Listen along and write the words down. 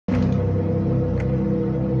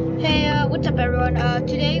What's up everyone?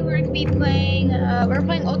 Today we're gonna be playing, we're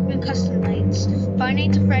playing Ultimate Custom Nights. Five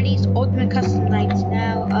Nights at Freddy's Ultimate Custom Nights.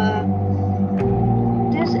 Now,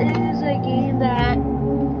 this is a game that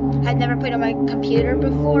I've never played on my computer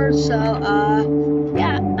before, so,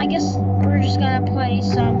 yeah, I guess we're just gonna play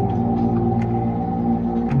I'm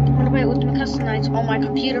gonna play Ultimate Custom Nights on my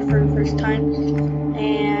computer for the first time,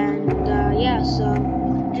 and, yeah, so,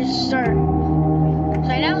 just start. So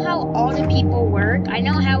I know how all the people work. I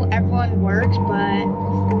know how everyone works, but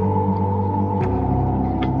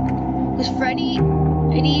because Freddy,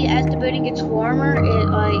 as the building gets warmer, it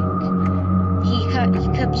he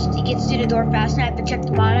gets to the door fast, and I have to check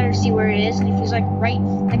the monitor to see where it is. And if he's like right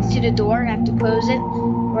next to the door, I have to close it.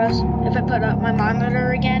 Or else, if I put up my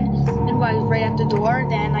monitor again and while he's right at the door,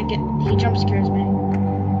 then he jump scares me.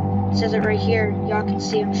 It says it right here. Y'all can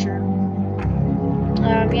see, I'm sure.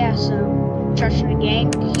 Yeah. So. Trusting the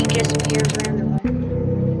gang, he just appears randomly.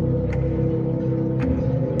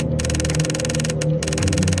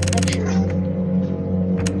 Not sure.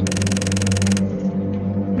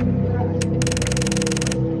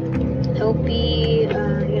 He'll be,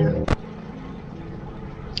 yeah.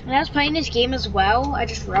 And I was playing this game as well, I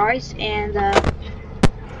just realized, and,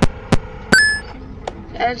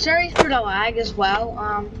 sorry for the lag as well.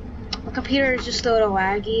 My computer is just a little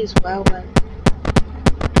laggy as well, but.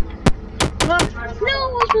 No,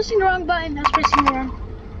 I was pressing the wrong button. I was pressing the wrong.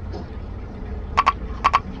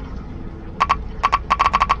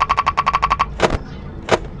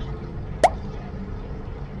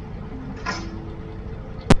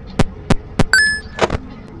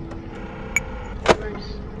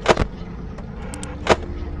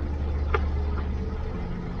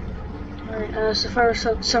 Alright,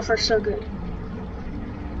 so far so good.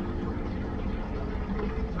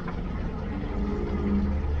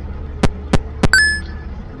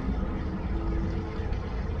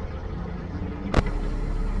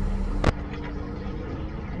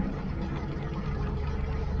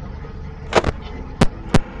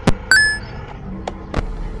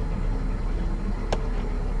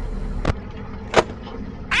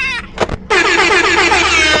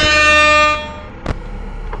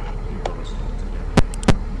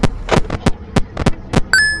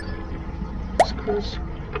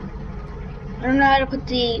 I don't know how to put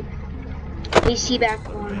the AC back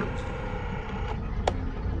on.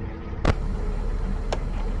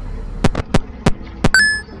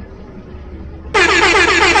 I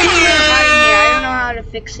don't know how to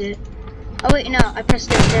fix it. Oh wait, no, I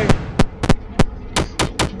pressed it there.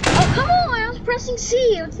 Oh come on, I was pressing C.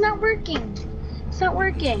 It's not working. It's not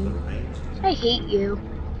working. I hate you.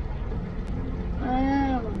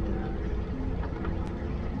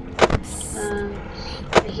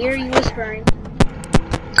 I hear you whispering.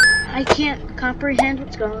 I can't comprehend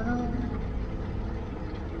what's going on.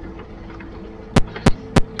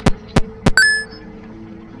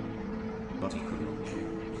 But he could not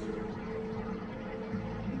choose.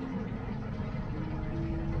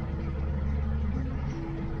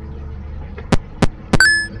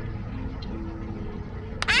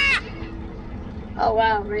 Oh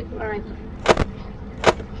wow, right, alright.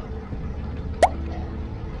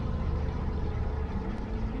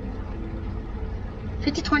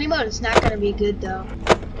 $50-20 mode is not gonna be good though.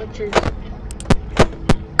 Which is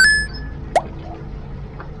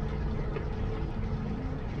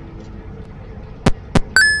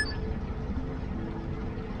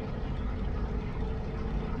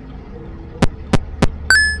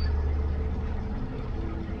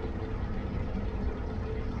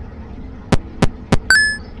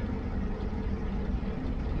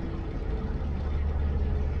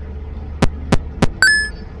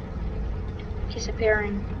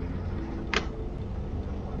disappearing.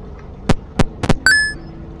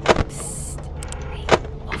 Psst. Hey,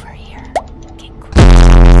 over here. Get quick.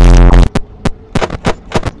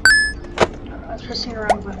 I was pressing the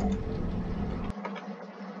wrong button.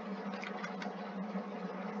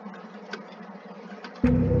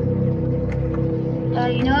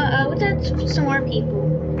 You know what? Let's add some more people.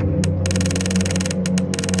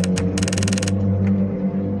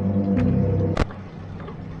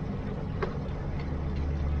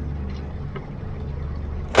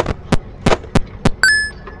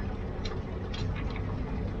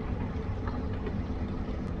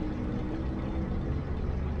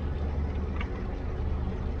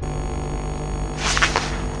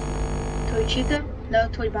 Toy Chica? No,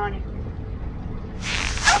 Toy Bonnie.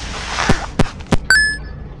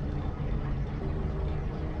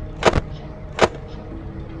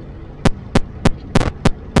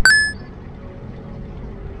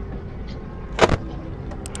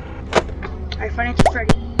 Alright, Five Nights at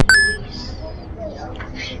Freddy's.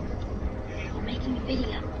 making a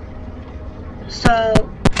video. So,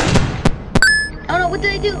 oh no, what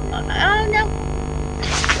did I do? Oh no.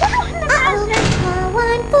 Uh-oh, how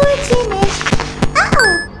unfortunate.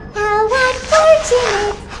 Uh-oh, how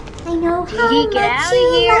unfortunate. I know how Dee, get much out of you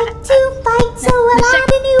here. like to fight, so we'll add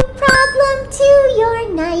a new problem to your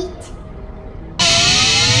night.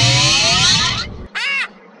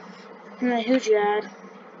 Who'd you add?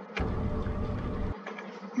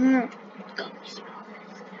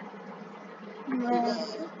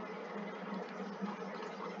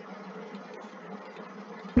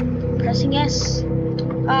 Pressing S.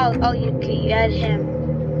 Oh, you added him.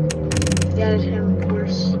 You added him, of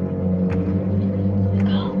course.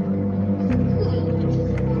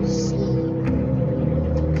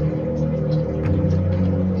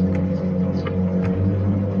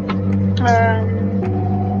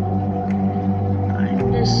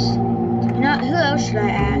 I'm just. Who else should I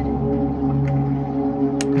add?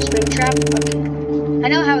 Springtrap. Okay. I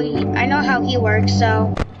know how he works.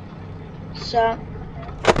 So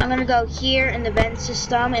I'm gonna go here in the vent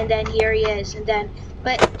system, and then here he is, and then.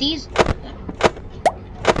 But these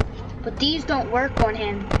don't work on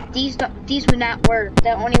him. These would not work.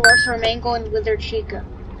 That only works for Mango and Wizard Chica.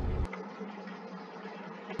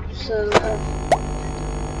 So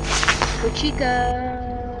for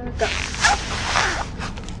Chica, go.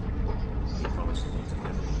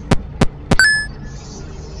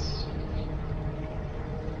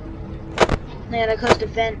 I gotta close the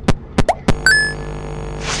vent.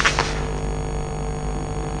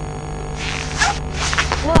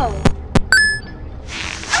 Whoa.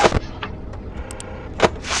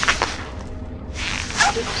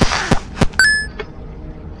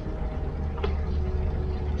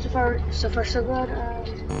 So far so good.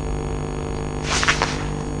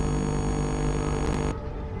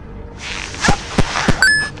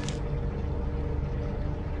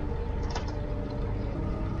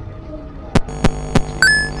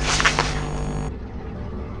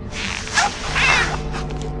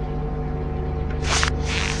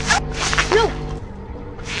 No!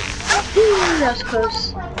 Ooh, that was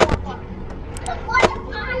close.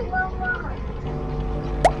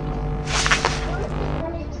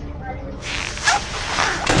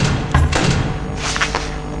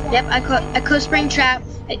 Yep, I closed Springtrap.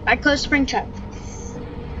 I closed Springtrap.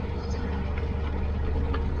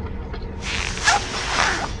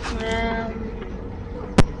 Nah.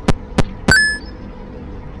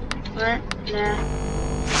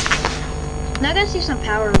 Now I gotta see some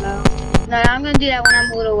power though. No, I'm gonna do that when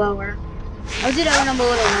I'm a little lower. I'll do that when I'm a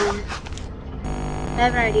little lower. I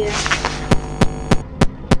have an idea.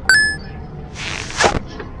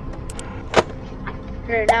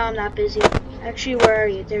 Here, now I'm not busy. Actually, where are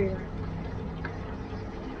you? There you are.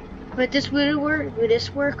 But this would work. Would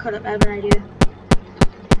this work? Hold up, I have an idea.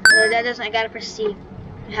 No, that doesn't. I gotta press C.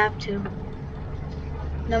 I have to.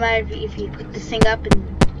 No matter if you put the thing up and.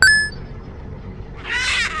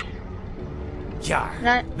 Jar,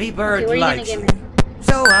 Not, me bird okay, likes you. you,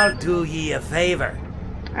 so I'll do ye a favor.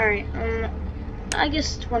 Alright, I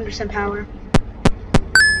guess 1% power.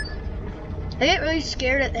 I get really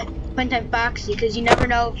scared at that Funtime Foxy because you never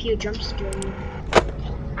know if he jump scare you.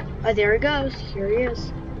 Oh, there he goes. Here he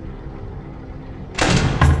is.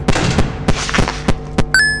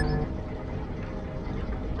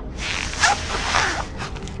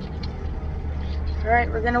 Alright,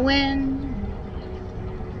 we're gonna win.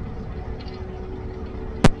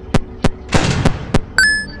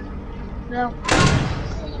 No.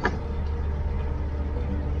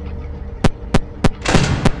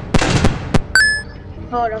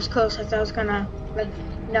 Oh, that was close. I thought I was gonna,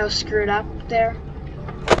 like, screw it up there.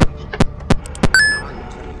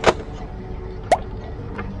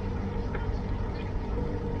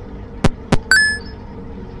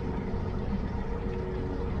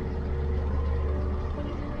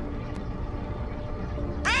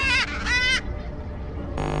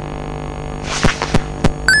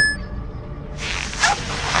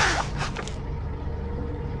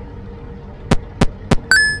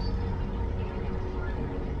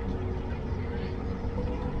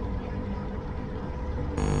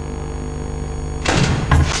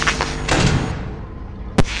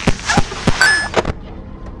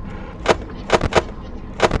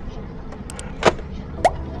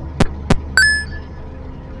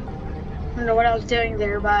 I don't know what I was doing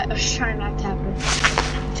there, but I was trying not to happen.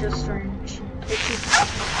 Just strange.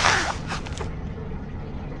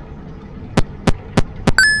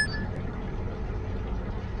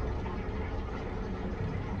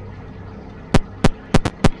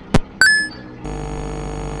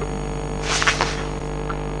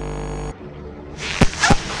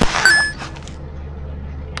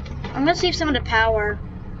 I'm gonna save some of the power.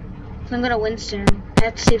 So I'm gonna win soon. I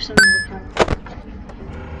have to save some of the power.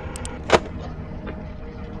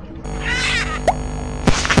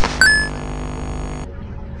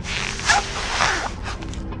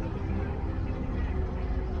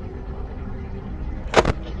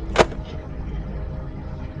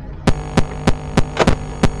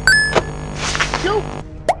 Nope.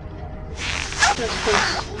 That's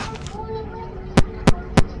close.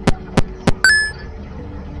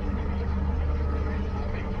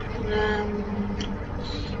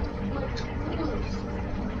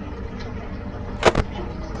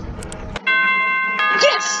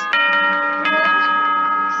 Yes!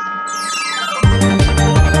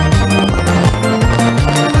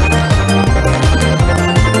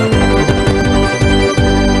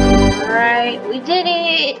 Alright, we did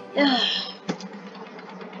it! Ugh.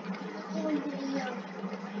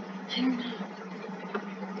 I don't know.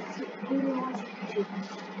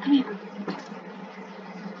 Come here.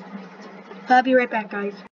 I'll be right back,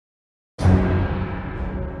 guys.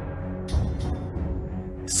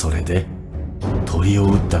 それで鳥を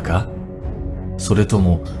撃ったか？それと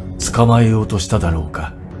も捕まえようとしただろう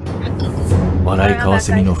か？笑いカワ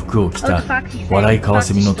セミの服を着た笑いカワ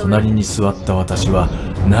セミの隣に座った私は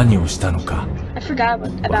何をしたのか？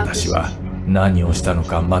私は何をしたの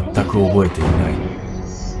か全く覚えていない。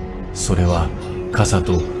それは傘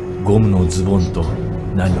とゴムのズボンと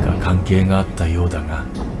何か関係があったようだが、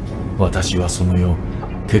私はその夜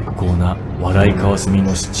結構な笑いカワセミ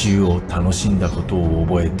のシチューを楽しんだことを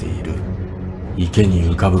覚えている。池に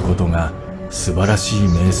浮かぶことが素晴らしい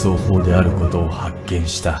瞑想法であることを発見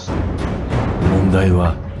した。問題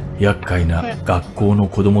は厄介な学校の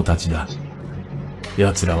子供たちだ。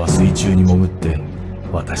奴らは水中に潜って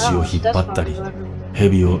私を引っ張ったり、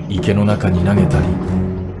蛇を池の中に投げたり、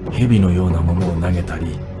蛇のようなものを投げた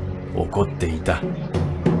り、怒っていた。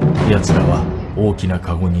奴らは大きな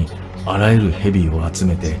カゴにあらゆる蛇を集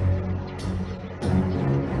めて、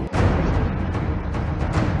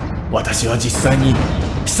私は実際に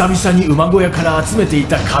久々に馬小屋から集めてい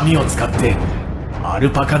た紙を使ってアル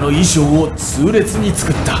パカの衣装を痛烈に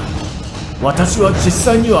作った。私は実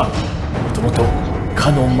際にはもともとか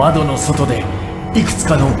の窓の外でいくつ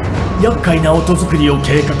かの厄介な音作りを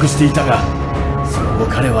計画していたが、その後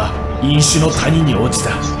彼は飲酒の谷に落ち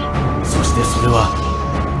た。そしてそれは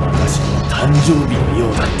私の誕生日のよ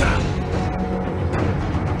うだった。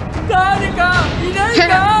誰かいない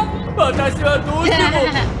か？私はどうしても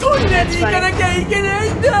トイレに行かなきゃいけない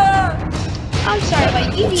んだ。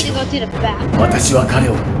私は彼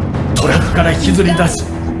をトラックから引きずり出し、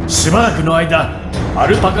しばらくの間ア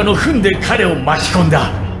ルパカの糞で彼を巻き込ん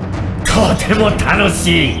だ。とても楽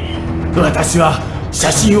しい。私は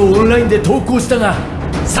写真をオンラインで投稿したが、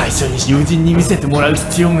最初に友人に見せてもらう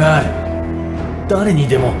必要がある。誰に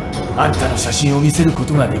でもあんたの写真を見せるこ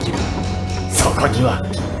とができる。そこには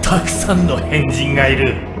たくさんの変人がい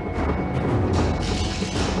る。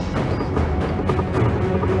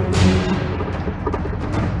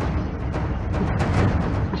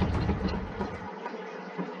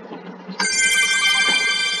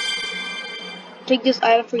Take this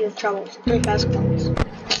item for your troubles. 3 fast coins.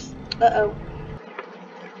 Uh-oh.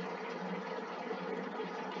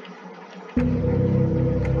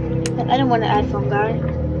 I don't want to add phone guy.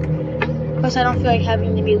 Plus I don't feel like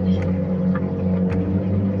having the mute.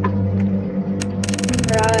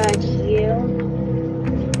 Right, you.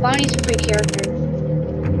 Bonnie's a free character.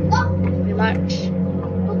 Pretty much.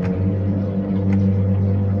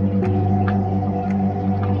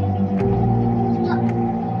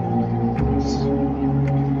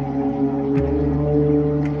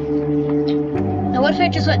 Now what if I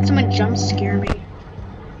just let someone jump scare me?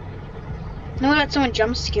 No, let someone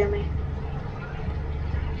jump scare me.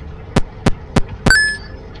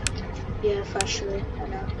 Yeah, flashlight. I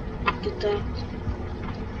know. Get that.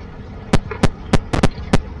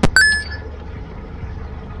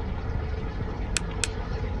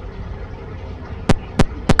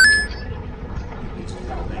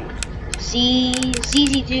 See, it's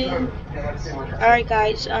easy, dude. Alright,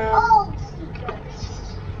 guys.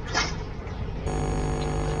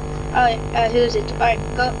 Who is it? Alright,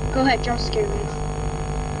 go ahead, jump scare me.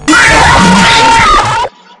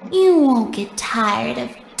 You won't get tired of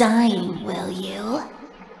dying, will you?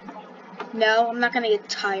 No, I'm not gonna get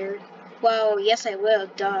tired. Well, yes I will,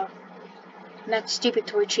 duh. Not stupid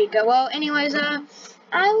toy chica. Well, anyways,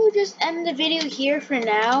 I will just end the video here for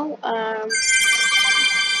now.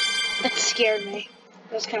 That scared me.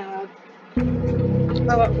 That was kind of loud.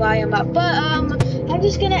 Or what volume up. But, I'm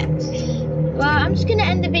just gonna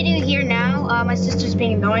end the video here now. My sister's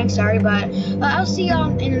being annoying, sorry, but I'll see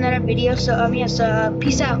y'all in another video. So, yes,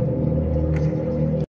 peace out.